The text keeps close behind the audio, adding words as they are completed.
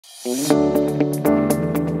All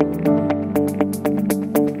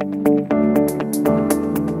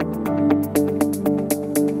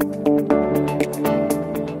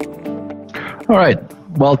right.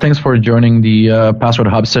 Well, thanks for joining the Password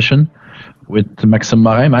Hub session with Maxime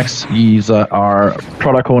Morin. Max, he's our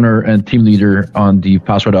product owner and team leader on the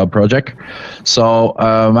Password Hub project. So,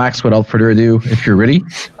 Max, without further ado, if you're ready,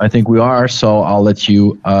 I think we are. So I'll let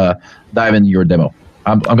you dive into your demo.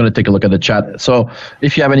 I'm going to take a look at the chat. So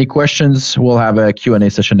if you have any questions, we'll have a Q&A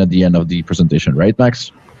session at the end of the presentation, right,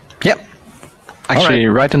 Max? Yep. Actually,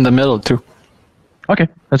 right in the middle, too. Okay,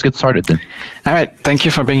 let's get started then. All right, thank you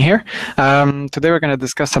for being here. Today we're going to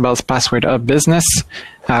discuss about Password Hub business.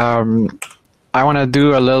 I want to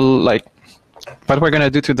do a little, what we're going to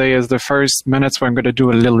do today is the first minutes we're going to do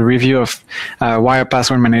a little review of why a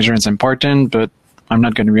password manager is important, but I'm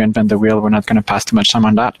not going to reinvent the wheel. We're not going to pass too much time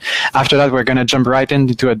on that. After that, we're going to jump right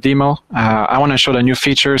into a demo. I want to show the new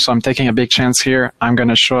features, so I'm taking a big chance here. I'm going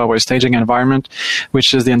to show our staging environment,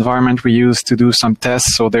 which is the environment we use to do some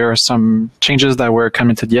tests. So there are some changes that were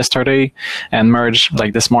committed yesterday and merged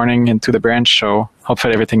like this morning into the branch. So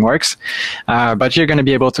hopefully everything works. But you're going to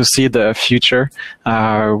be able to see the future,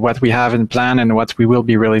 what we have in plan and what we will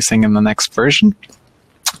be releasing in the next version.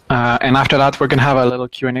 And after that, we're going to have a little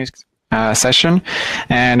Q&A session,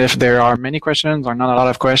 and if there are many questions or not a lot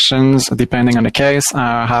of questions, depending on the case,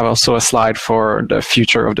 I have also a slide for the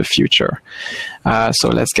future of the future. So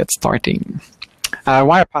let's get starting.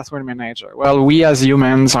 Why a password manager? Well, we as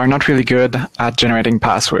humans are not really good at generating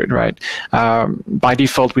password, right? By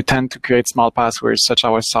default, we tend to create small passwords such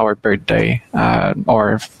as our birthday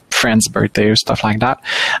or friend's birthday or stuff like that.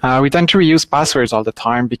 We tend to reuse passwords all the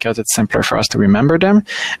time because it's simpler for us to remember them.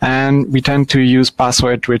 And we tend to use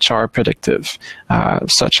passwords which are predictive,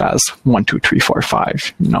 such as 1, 2, 3, 4,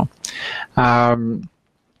 5, you know.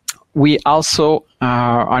 We also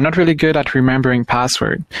are not really good at remembering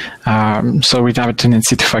password. So we have a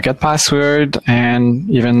tendency to forget password, and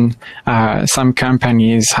even some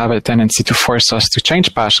companies have a tendency to force us to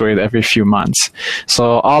change password every few months.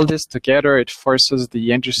 So all this together, it forces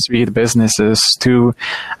the industry, the businesses to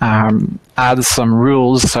add some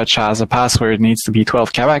rules, such as a password needs to be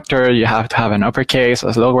 12 character, you have to have an uppercase,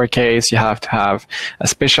 a lowercase, you have to have a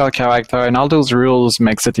special character, and all those rules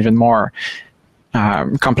makes it even more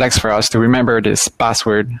complex for us to remember this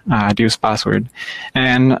password, use password.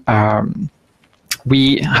 And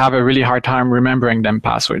we have a really hard time remembering them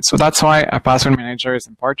passwords. So that's why a password manager is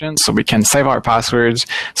important, so we can save our passwords,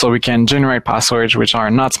 so we can generate passwords which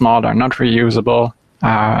are not small, are not reusable,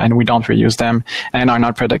 and we don't reuse them, and are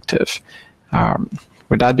not predictive.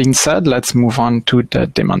 With that being said, let's move on to the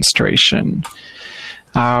demonstration.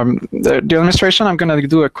 The administration, I'm going to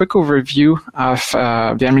do a quick overview of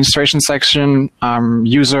the administration section,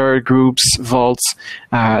 user, groups, vaults,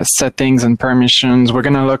 settings, and permissions. We're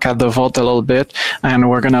going to look at the vault a little bit, and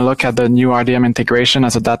we're going to look at the new RDM integration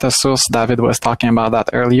as a data source. David was talking about that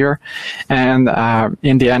earlier. And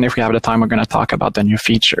in the end, if we have the time, we're going to talk about the new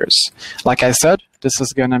features. Like I said, this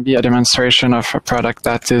is going to be a demonstration of a product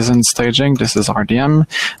that is in staging. This is RDM.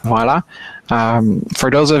 Voila.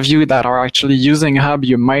 For those of you that are actually using Hub,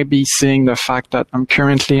 you might be seeing the fact that I'm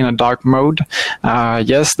currently in a dark mode.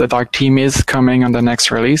 Yes, the dark theme is coming on the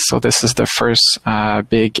next release. So this is the first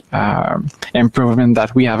big improvement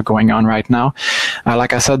that we have going on right now.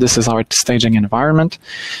 Like I said, this is our staging environment.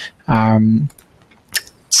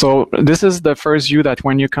 So this is the first view that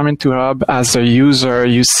when you come into Hub as a user,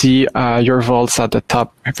 you see your vaults at the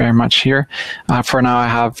top very much here. For now, I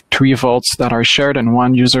have 3 vaults that are shared and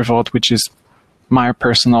 1 user vault, which is my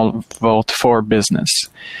personal vault for business.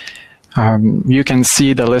 You can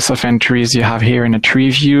see the list of entries you have here in a tree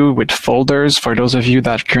view with folders. For those of you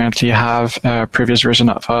that currently have a previous version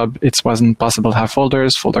of Hub, it wasn't possible to have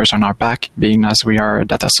folders. Folders are now back, being as we are a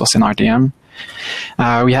data source in RDM.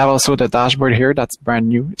 We have also the dashboard here that's brand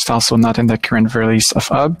new. It's also not in the current release of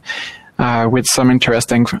Hub, with some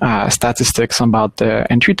interesting statistics about the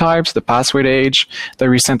entry types, the password age, the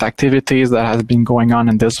recent activities that has been going on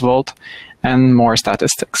in this vault, and more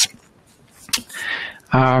statistics.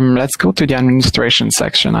 Let's go to the administration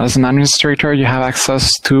section. As an administrator, you have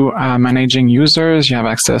access to managing users, you have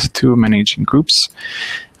access to managing groups.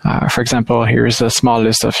 For example, here's a small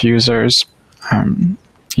list of users.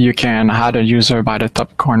 You can add a user by the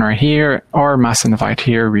top corner here, or mass invite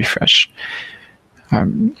here, refresh.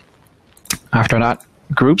 After that,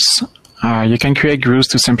 groups. You can create groups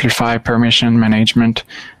to simplify permission management.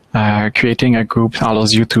 Creating a group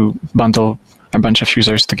allows you to bundle a bunch of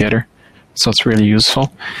users together. So it's really useful.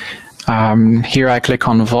 Here I click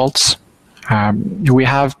on vaults. We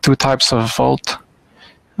have 2 types of vault.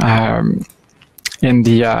 in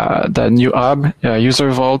the new hub,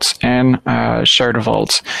 user vaults and shared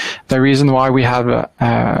vaults. The reason why we have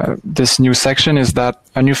this new section is that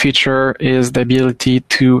a new feature is the ability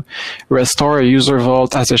to restore a user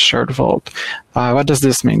vault as a shared vault. What does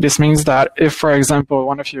this mean? This means that if, for example,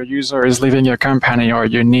 one of your users is leaving your company, or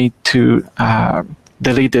you need to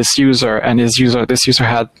delete this user, and this user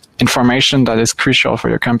had information that is crucial for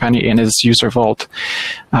your company in his user vault.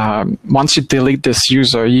 Once you delete this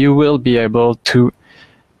user, you will be able to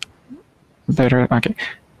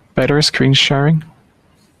better screen sharing.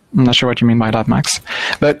 I'm not sure what you mean by that, Max,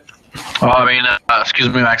 but. Excuse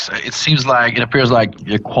me, Max. It appears like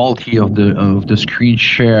the quality of the screen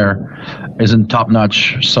share isn't top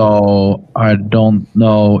notch. So I don't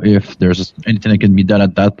know if there's anything that can be done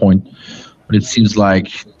at that point. But it seems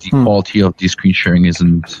like the quality of the screen sharing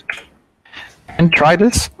isn't. And try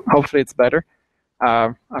this. Hopefully, it's better.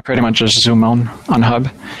 I pretty much just zoom on Hub.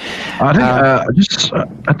 I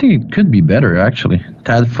think it could be better actually.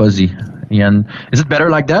 Tad fuzzy. And is it better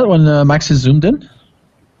like that when Max is zoomed in?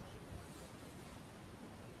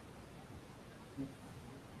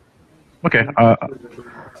 Okay.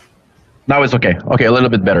 Now it's okay. Okay, a little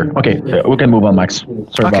bit better. Okay, we can move on, Max.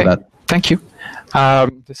 Sorry about that. Thank you.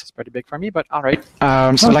 This is pretty big for me, but all right.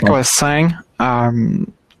 So like I was saying,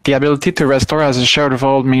 the ability to restore as a shared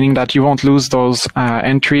vault, meaning that you won't lose those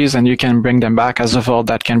entries and you can bring them back as a vault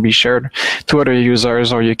that can be shared to other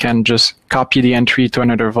users, or you can just copy the entry to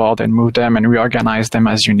another vault and move them and reorganize them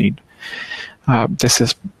as you need. This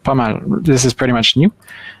is pretty much new.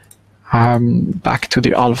 Back to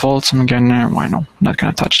the all vaults, and again, why no, not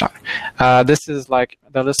gonna touch that. This is like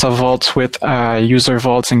the list of vaults with user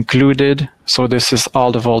vaults included. So this is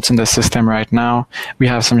all the vaults in the system right now. We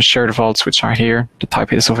have some shared vaults which are here. The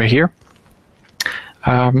type is over here.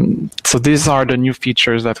 So these are the new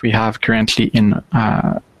features that we have currently in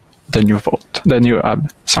the new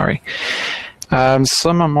hub. Sorry.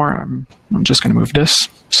 Some more. I'm just gonna move this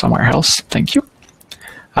somewhere else. Thank you.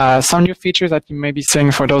 Some new features that you may be seeing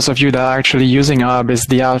for those of you that are actually using Hub is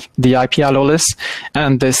the IP allo list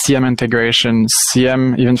and the CM integration.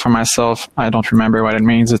 CM, even for myself, I don't remember what it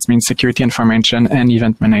means. It means security information and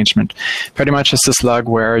event management. Pretty much it's this log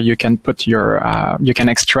where you can put you can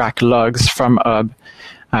extract logs from Hub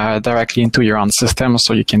directly into your own system,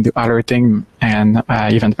 so you can do alerting and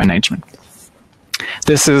event management.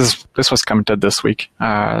 This was commented this week,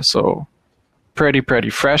 so pretty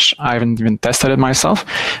fresh. I haven't even tested it myself,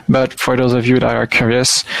 but for those of you that are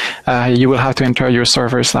curious, you will have to enter your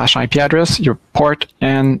server/IP address, your port,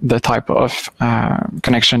 and the type of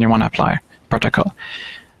connection you want to apply, protocol.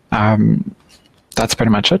 That's pretty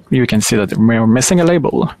much it. You can see that we're missing a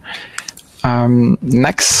label.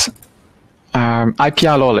 Next, IP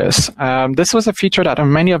allo list. This was a feature that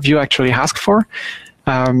many of you actually asked for.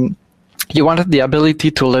 You wanted the ability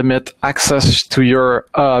to limit access to your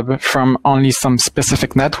hub from only some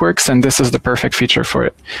specific networks, and this is the perfect feature for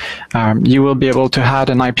it. You will be able to add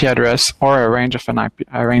an IP address or a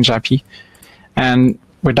range IP, and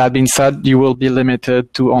with that being said, you will be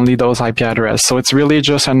limited to only those IP addresses. So it's really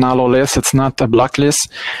just an allo list. It's not a block list.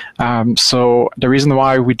 So the reason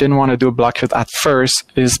why we didn't want to do a block list at first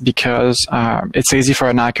is because it's easy for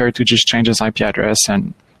an hacker to just change his IP address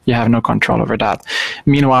and you have no control over that.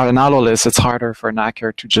 Meanwhile, in allo list, it's harder for an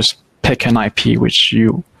hacker to just pick an IP which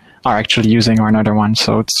you are actually using or another one.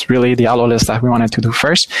 So it's really the allo list that we wanted to do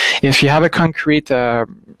first. If you have a concrete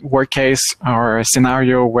work case or a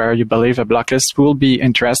scenario where you believe a block list will be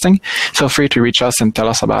interesting, feel free to reach us and tell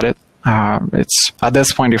us about it. It's at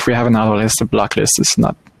this point, if we have an allo list, a block list is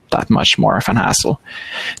not that much more of an hassle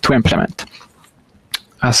to implement.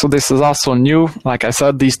 So this is also new. Like I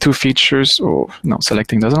said, these two features,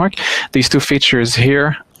 selecting doesn't work. These two features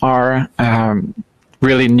here are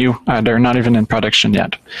really new. They're not even in production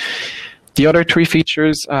yet. The other three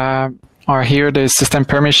features are here. The system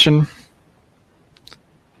permission.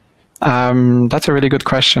 That's a really good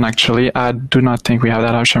question, actually. I do not think we have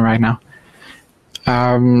that option right now.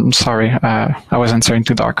 Sorry, I was answering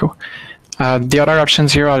to Darko. The other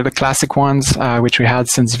options here are the classic ones, which we had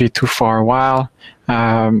since V2 for a while.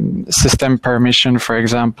 System permission, for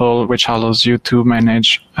example, which allows you to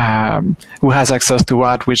manage who has access to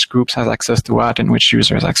what, which groups has access to what, and which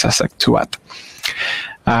users access to what.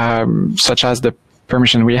 Such as the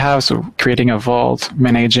permission we have, so creating a vault,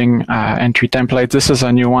 managing entry templates. This is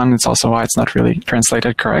a new one. It's also why it's not really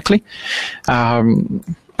translated correctly.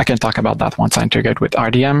 I can talk about that once I integrate with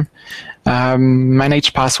RDM.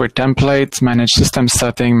 Manage password templates, manage system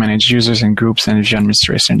setting, manage users and groups, and view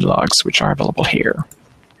administration logs, which are available here.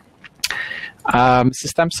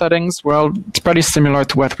 System settings, well, it's pretty similar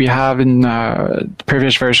to what we have in the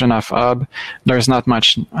previous version of Hub. There's not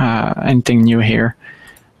much anything new here.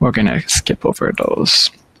 We're going to skip over those.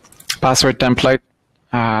 Password template,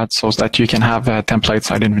 so that you can have templates.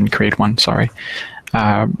 I didn't even create one, sorry.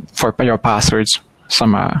 For your passwords,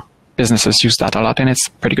 some businesses use that a lot, and it's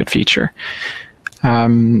a pretty good feature.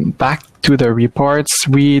 Back to the reports,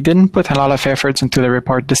 we didn't put a lot of efforts into the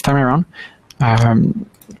report this time around,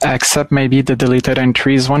 except maybe the deleted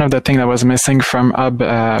entries. One of the things that was missing from Hub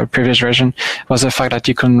previous version was the fact that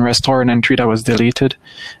you couldn't restore an entry that was deleted.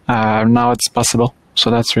 Now it's possible, so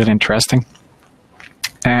that's really interesting.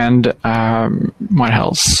 And what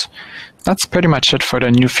else? That's pretty much it for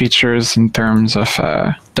the new features in terms of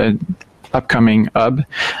the upcoming Hub.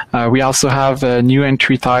 We also have a new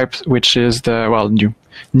entry type, which is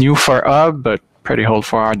new for Hub, but pretty old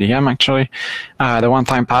for RDM actually. The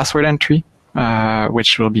one-time password entry,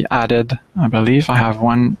 which will be added. I believe I have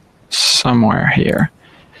one somewhere here.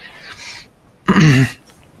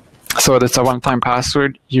 So that's a one-time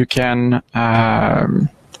password. You can.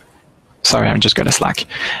 Sorry, I'm just going to Slack.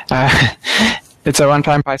 It's a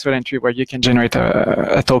one-time password entry where you can generate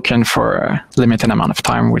a token for a limited amount of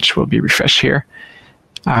time, which will be refreshed here.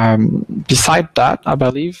 Beside that, I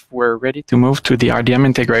believe we're ready to move to the RDM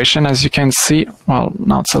integration. As you can see, well,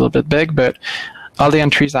 now it's a little bit big, but all the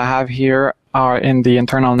entries I have here are in the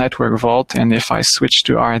internal network vault. And if I switch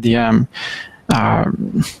to RDM,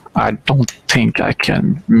 I don't think I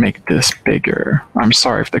can make this bigger. I'm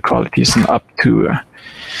sorry if the quality isn't up to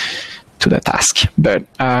the task. But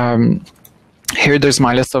here there's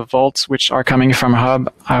my list of vaults which are coming from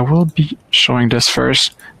Hub. I will be showing this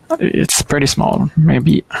first. It's pretty small.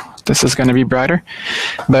 Maybe this is going to be brighter.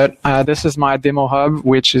 But this is my demo hub,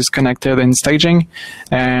 which is connected in staging.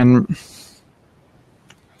 And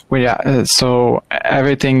well, yeah, so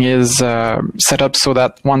everything is set up so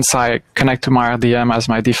that once I connect to my RDM as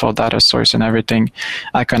my default data source and everything,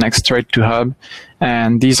 I connect straight to Hub.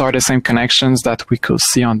 And these are the same connections that we could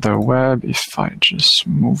see on the web. If I just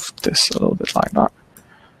move this a little bit like that,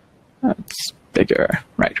 that's bigger,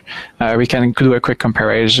 right? We can do a quick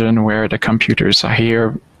comparison where the computers are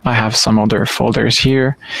here. I have some other folders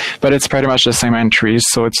here, but it's pretty much the same entries,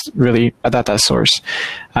 so it's really a data source.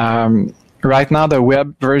 Right now, the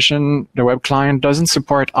web version, the web client doesn't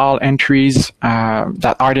support all entries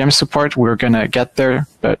that RDM support. We're going to get there,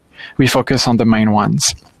 but we focus on the main ones.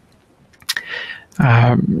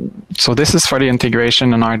 So this is for the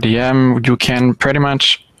integration in RDM. You can pretty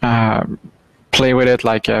much play with it,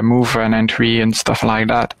 like move an entry and stuff like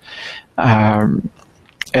that.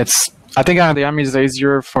 I think RDM is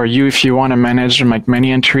easier for you if you want to manage like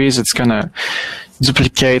many entries. It's going to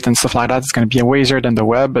duplicate and stuff like that. It's going to be way easier than the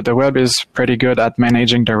web, but the web is pretty good at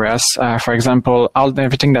managing the rest. For example,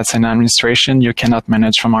 everything that's in administration, you cannot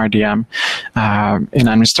manage from RDM. In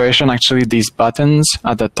administration, actually, these buttons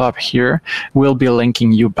at the top here will be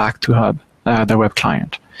linking you back to Hub, the web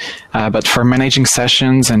client. But for managing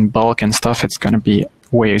sessions and bulk and stuff, it's going to be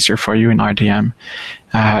way easier for you in RDM.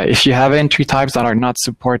 If you have entry types that are not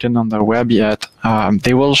supported on the web yet,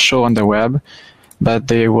 they will show on the web, but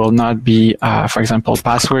they will not be, for example,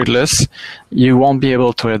 passwordless. You won't be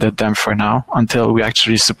able to edit them for now until we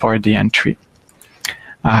actually support the entry.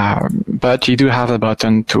 But you do have a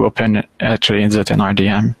button to open actually edit in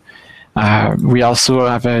RDM. We also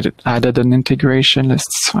have added an integration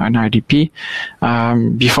list, an RDP.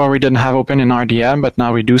 Before we didn't have open in RDM, but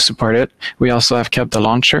now we do support it. We also have kept the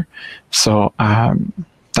launcher. So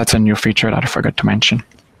that's a new feature that I forgot to mention.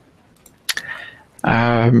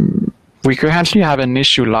 We currently have an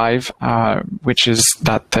issue live, which is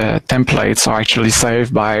that the templates are actually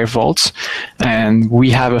saved by vaults. And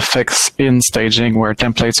we have a fix in staging where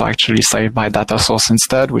templates are actually saved by data source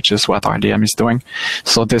instead, which is what RDM is doing.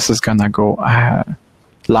 So this is going to go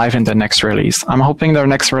live in the next release. I'm hoping the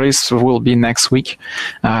next release will be next week.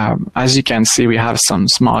 As you can see, we have some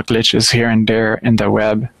small glitches here and there in the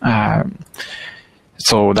web,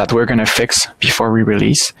 so that we're going to fix before we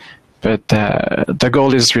release. But the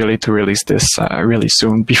goal is really to release this really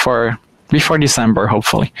soon, before December,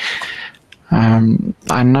 hopefully. I'm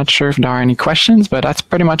not sure if there are any questions, but that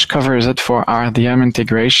pretty much covers it for RDM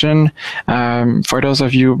integration. For those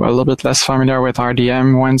of you a little bit less familiar with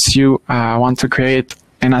RDM, once you want to create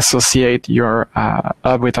and associate your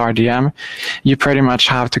hub with RDM, you pretty much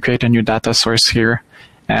have to create a new data source here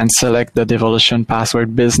and select the Devolution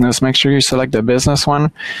Password Business. Make sure you select the business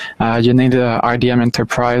one. You need a RDM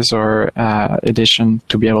Enterprise or Edition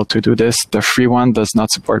to be able to do this. The free one does not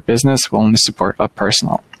support business, will only support a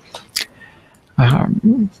personal.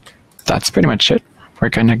 That's pretty much it. We're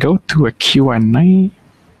going to go to a Q&A.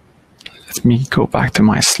 Let me go back to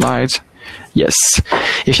my slides. Yes.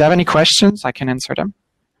 If you have any questions, I can answer them.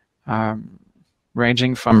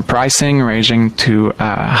 Ranging from pricing, ranging to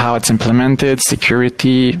how it's implemented,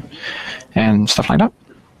 security, and stuff like that.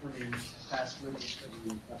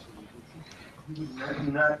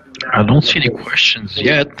 I don't see any questions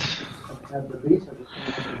yet.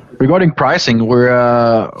 Regarding pricing,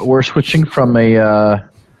 we're switching from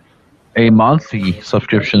a monthly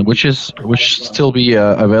subscription, which still be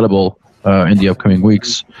available in the upcoming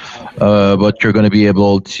weeks, but you're going to be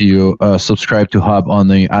able to subscribe to Hub on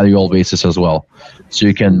the annual basis as well, so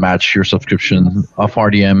you can match your subscription of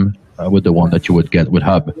RDM with the one that you would get with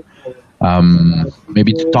Hub.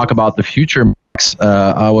 Maybe to talk about the future, Max,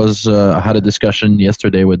 I had a discussion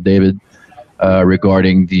yesterday with David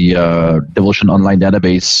regarding the Devolution Online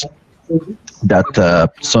database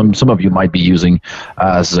that some of you might be using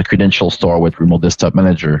as a credential store with Remote Desktop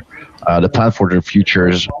Manager. The plan for the future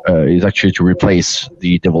is actually to replace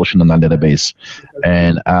the Devolution Online database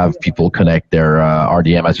and have people connect their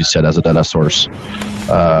RDM, as you said, as a data source.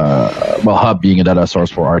 Hub being a data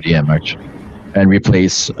source for RDM, actually, and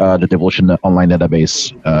replace the Devolution Online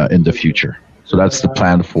database in the future. So that's the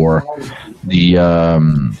plan for the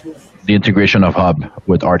integration of Hub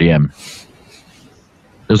with RDM.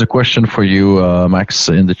 There's a question for you, Max,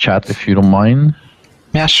 in the chat, if you don't mind.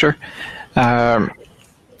 Yeah, sure.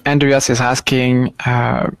 Andreas is asking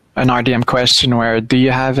an RDM question where, do you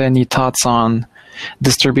have any thoughts on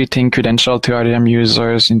distributing credential to RDM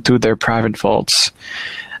users into their private vaults?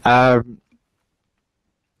 That's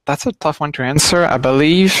a tough one to answer, I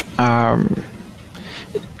believe.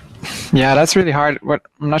 Yeah, that's really hard.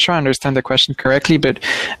 I'm not sure I understand the question correctly, but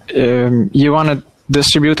you want to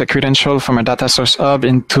distribute a credential from a data source hub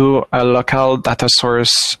into a local data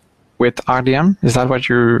source with RDM? Is that what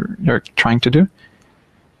you're trying to do?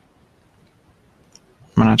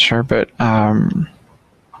 I'm not sure, but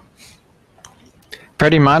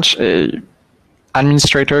pretty much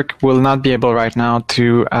administrator will not be able right now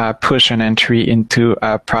to push an entry into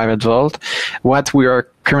a private vault. What we are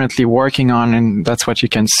currently working on, and that's what you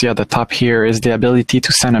can see at the top here, is the ability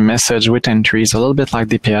to send a message with entries, a little bit like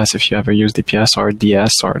DPS, if you ever use DPS or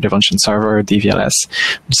DS or Devolution Server or DVLS.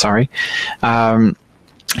 I'm sorry.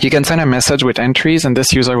 You can send a message with entries, and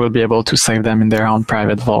this user will be able to save them in their own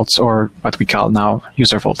private vaults, or what we call now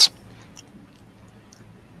user vaults.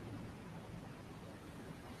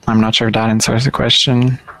 I'm not sure if that answers the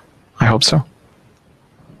question. I hope so.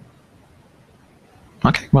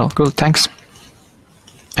 Okay, well, good, thanks.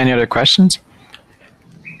 Any other questions?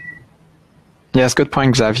 Yes, good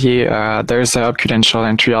point, Xavier. There's a hub credential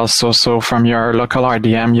entry also. So from your local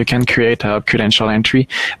RDM, you can create a hub credential entry,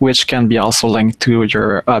 which can be also linked to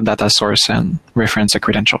your data source and reference a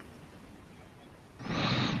credential.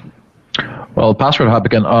 Well, Password Hub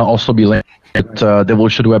can also be linked with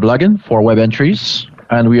Devolution Web Login for web entries.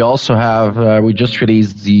 And we also have, we just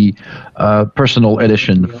released the personal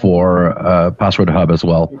edition for Password Hub as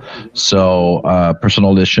well. So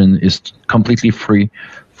personal edition is completely free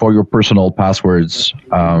for your personal passwords.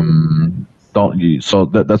 So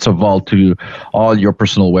that's a vault to all your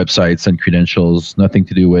personal websites and credentials, nothing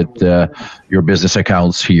to do with your business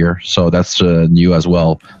accounts here. So that's new as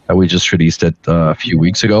well. We just released it a few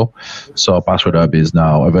weeks ago. So Password Hub is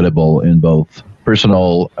now available in both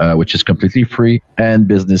personal, which is completely free, and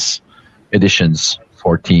business editions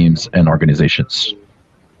for teams and organizations.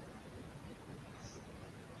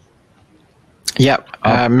 Yeah,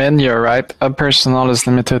 Min, you're right. Hub Personal is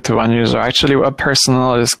limited to one user. Actually, Hub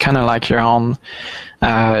Personal is kind of like your own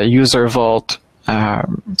user vault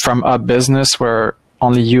from Hub Business, where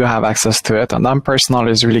only you have access to it. And Hub Personal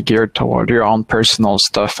is really geared toward your own personal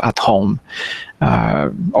stuff at home,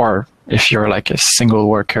 or if you're like a single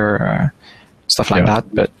worker, stuff like that.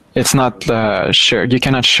 But it's not shared. You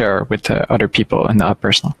cannot share with other people in the Hub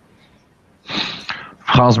Personal.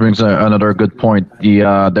 Hans brings another good point.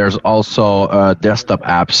 There's also desktop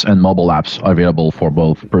apps and mobile apps available for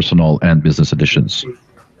both personal and business editions.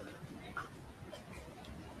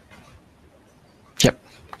 Yep,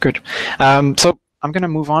 good. So I'm going to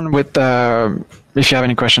move on with, if you have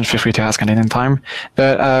any questions, feel free to ask at any time.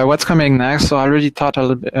 But what's coming next? So I already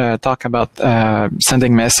talk about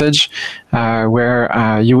sending message,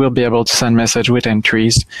 where you will be able to send message with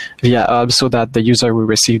entries via Hub, so that the user will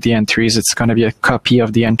receive the entries. It's going to be a copy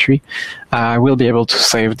of the entry. We'll be able to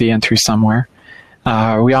save the entry somewhere.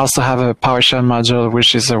 We also have a PowerShell module,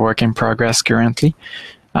 which is a work in progress currently.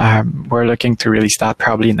 We're looking to release that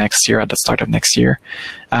probably next year, at the start of next year.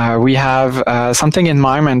 We have something in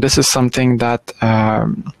mind, and this is something that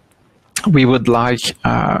we would like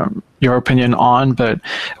your opinion on, but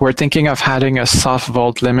we're thinking of adding a soft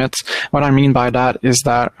vault limit. What I mean by that is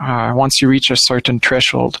that once you reach a certain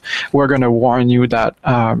threshold, we're going to warn you that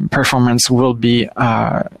performance will be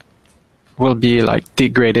like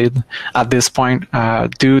degraded at this point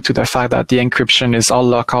due to the fact that the encryption is all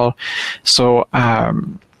local. So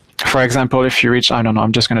for example, if you reach, I don't know,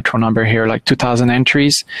 I'm just going to throw a number here, like 2,000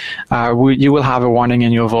 entries, you will have a warning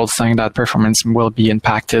in your vault saying that performance will be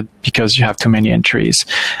impacted because you have too many entries.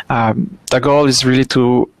 The goal is really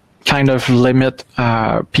to kind of limit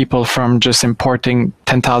people from just importing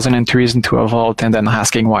 10,000 entries into a vault and then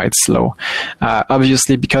asking why it's slow.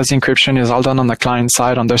 Obviously, because the encryption is all done on the client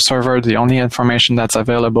side, on the server, the only information that's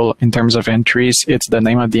available in terms of entries, it's the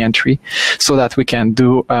name of the entry, so that we can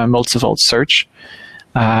do a multi-vault search.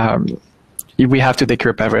 We have to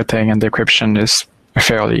decrypt everything, and decryption is a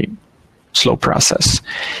fairly slow process.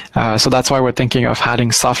 So that's why we're thinking of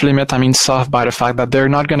adding soft limit. I mean soft by the fact that they're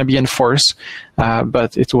not going to be enforced,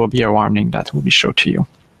 but it will be a warning that will be shown to you.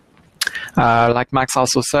 Like Max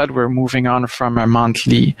also said, we're moving on from a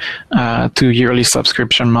monthly to yearly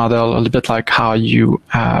subscription model, a little bit like how you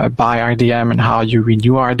buy RDM and how you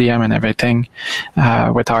renew RDM and everything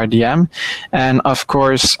with RDM. And of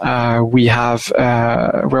course,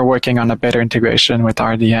 we're working on a better integration with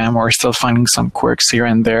RDM. We're still finding some quirks here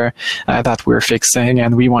and there that we're fixing,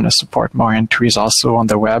 and we want to support more entries also on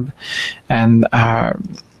the web. And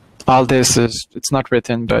all this it's not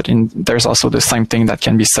written, but there's also the same thing that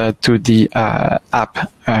can be said to the app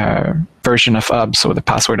version of Hub, so the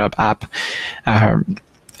Password Hub app.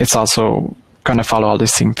 It's also going to follow all the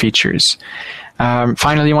same features.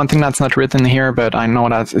 Finally, one thing that's not written here, but I know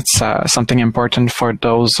that it's something important for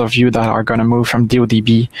those of you that are going to move from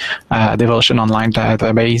DODB, Devolution Online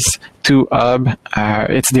database, to Hub.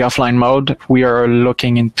 It's the offline mode. We are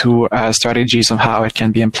looking into strategies of how it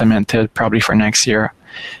can be implemented probably for next year.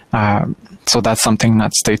 So that's something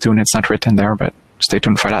that stay tuned. It's not written there, but stay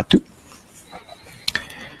tuned for that too.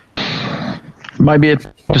 Might be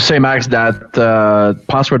to say, Max, that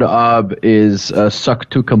Password Hub is SOC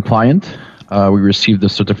 2 compliant. We received the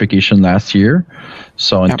certification last year.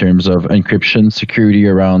 So in terms of encryption, security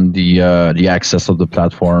around the access of the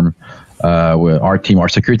platform, our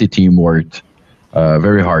security team worked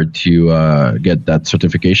very hard to get that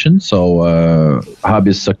certification. So Hub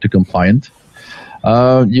is SOC 2 compliant.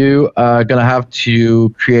 You are going to have to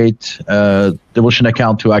create a Devolution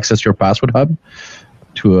account to access your Password Hub,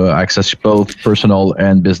 to access both personal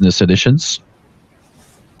and business editions.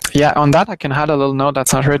 Yeah, on that I can add a little note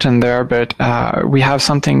that's not written there, but we have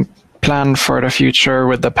something planned for the future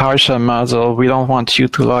with the PowerShell module. We don't want you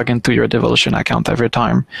to log into your Devolution account every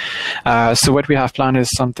time. So what we have planned is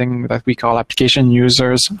something that we call application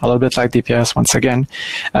users, a little bit like DPS once again.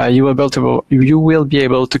 You will be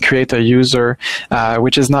able to create a user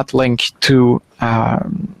which is not linked to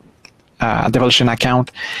a Devolution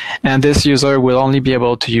account, and this user will only be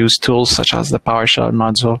able to use tools such as the PowerShell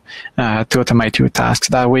module to automate your tasks.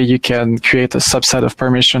 That way you can create a subset of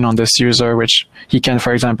permission on this user, which he can,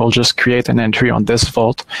 for example, just create an entry on this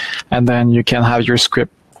vault, and then you can have your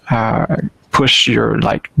script push your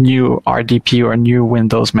new RDP or new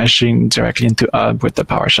Windows machine directly into Hub with the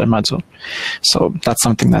PowerShell module. So that's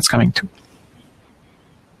something that's coming too.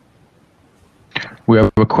 We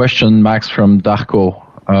have a question, Max, from Darko.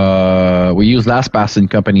 We use LastPass in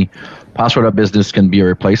company. Password Hub Business can be a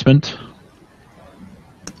replacement.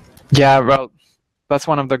 Yeah, well, that's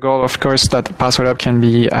one of the goals, of course, that Password Hub can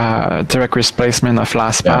be a direct replacement of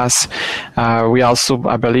LastPass. Yeah. We also,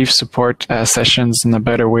 I believe, support sessions in a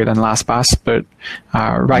better way than LastPass. But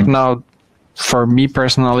right now, for me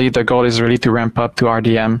personally, the goal is really to ramp up to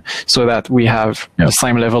RDM so that we have the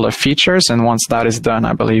same level of features. And once that is done,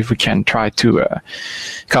 I believe we can try to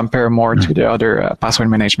compare more to the other password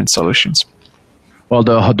management solutions. Well,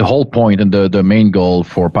 the whole point and the main goal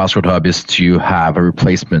for Password Hub is to have a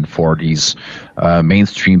replacement for these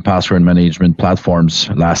mainstream password management platforms,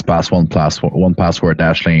 LastPass, 1Password,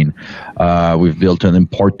 Dashlane. We've built an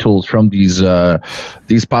import tools from these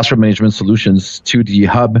password management solutions to the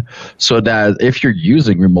Hub, so that if you're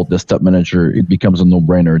using Remote Desktop Manager, it becomes a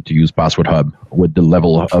no-brainer to use Password Hub with the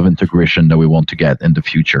level of integration that we want to get in the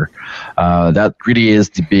future. That really is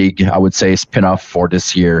the big, I would say, spin-off for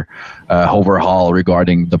this year. Overhaul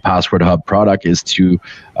regarding the Password Hub product is to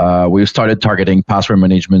we started targeting password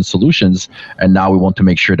management solutions, and now we want to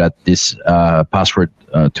make sure that this password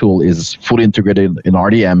tool is fully integrated in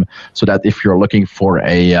RDM, so that if you're looking for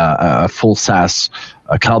a full SaaS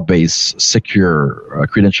cloud-based secure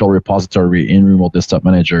credential repository in Remote Desktop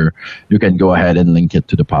Manager, you can go ahead and link it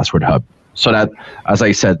to the Password Hub. so that, as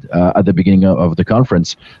I said at the beginning of the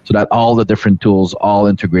conference, so that all the different tools all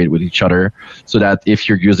integrate with each other, so that if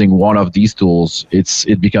you're using one of these tools,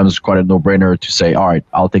 it becomes quite a no-brainer to say, all right,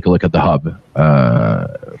 I'll take a look at the hub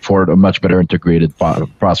for a much better integrated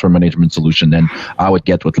password management solution than I would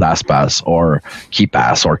get with LastPass or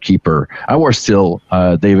KeePass or Keeper. And we're still,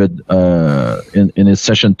 David, in his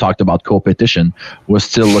session talked about co-petition, we're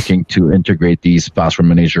still looking to integrate these password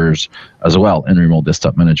managers as well in Remote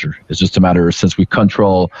Desktop Manager. It's just a matter, since we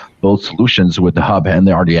control both solutions with the hub and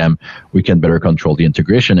the RDM, we can better control the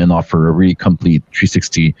integration and offer a really complete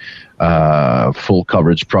 360 full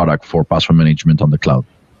coverage product for password management on the cloud.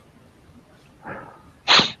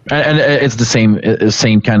 And it's the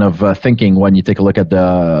same kind of thinking when you take a look at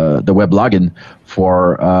the web login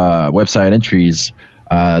for website entries,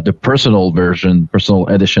 the personal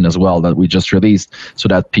edition as well that we just released, so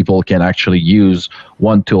that people can actually use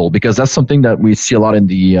one tool, because that's something that we see a lot in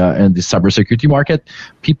the cybersecurity market.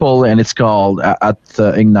 People, and it's called at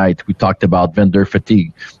Ignite, we talked about vendor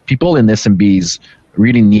fatigue. People in SMBs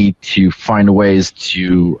really need to find ways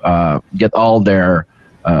to get all their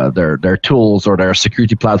tools or their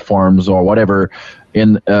security platforms or whatever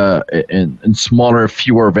in smaller,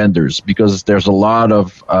 fewer vendors, because there's a lot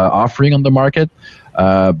of offering on the market,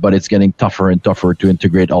 but it's getting tougher and tougher to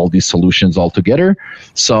integrate all these solutions all together.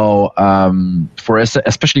 So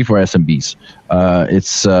especially for SMBs,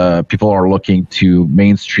 it's people are looking to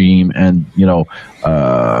mainstream and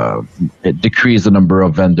decrease the number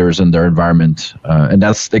of vendors in their environment, and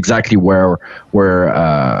that's exactly where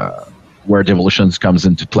Devolutions comes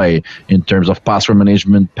into play in terms of password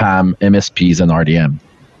management, PAM, MSPs, and RDM.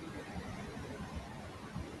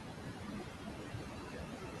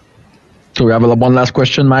 So we have one last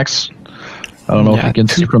question, Max. I don't know if you can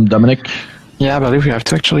see from Dominic. Yeah, I believe we have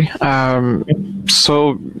to actually.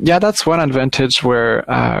 So yeah, that's one advantage where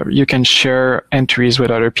you can share entries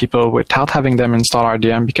with other people without having them install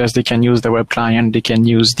RDM, because they can use the web client, they can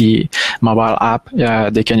use the mobile app,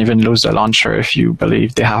 they can even use the launcher if you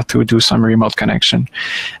believe they have to do some remote connection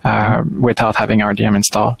without having RDM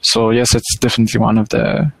installed. So yes, it's definitely one of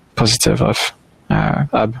the positive of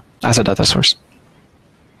Hub as a data source.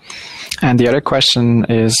 And the other question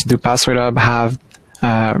is, do Password Hub have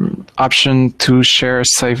option to share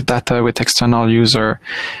safe data with external user?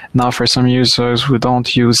 Now, for some users who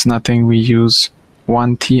don't use nothing, we use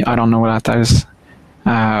 1T. I don't know what that is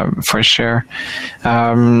for share.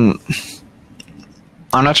 I'm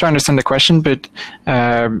not sure I understand the question, but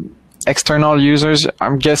external users,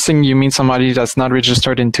 I'm guessing you mean somebody that's not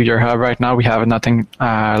registered into your hub right now. We have nothing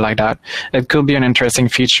like that. It could be an interesting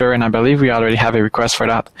feature, and I believe we already have a request for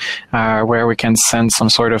that, where we can send some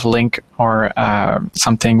sort of link or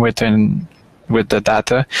something with the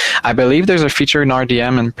data. I believe there's a feature in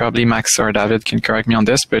RDM, and probably Max or David can correct me on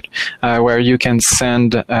this, but where you can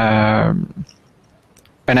send an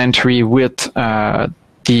entry with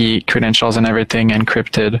the credentials and everything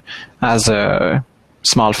encrypted as a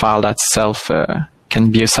small file that can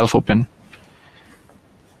be a self-open.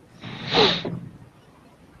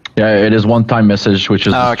 Yeah, it is one-time message, which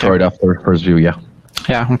is destroyed after first view. Yeah.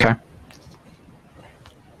 Yeah. Okay.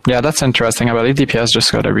 Yeah, that's interesting. I believe DPS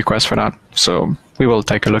just got a request for that, so we will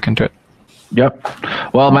take a look into it. Yep.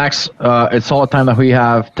 Well, Max, it's all the time that we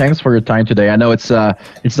have. Thanks for your time today. I know it's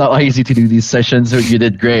not easy to do these sessions. You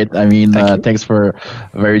did great. I mean, thanks for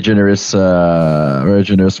a very generous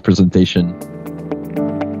presentation.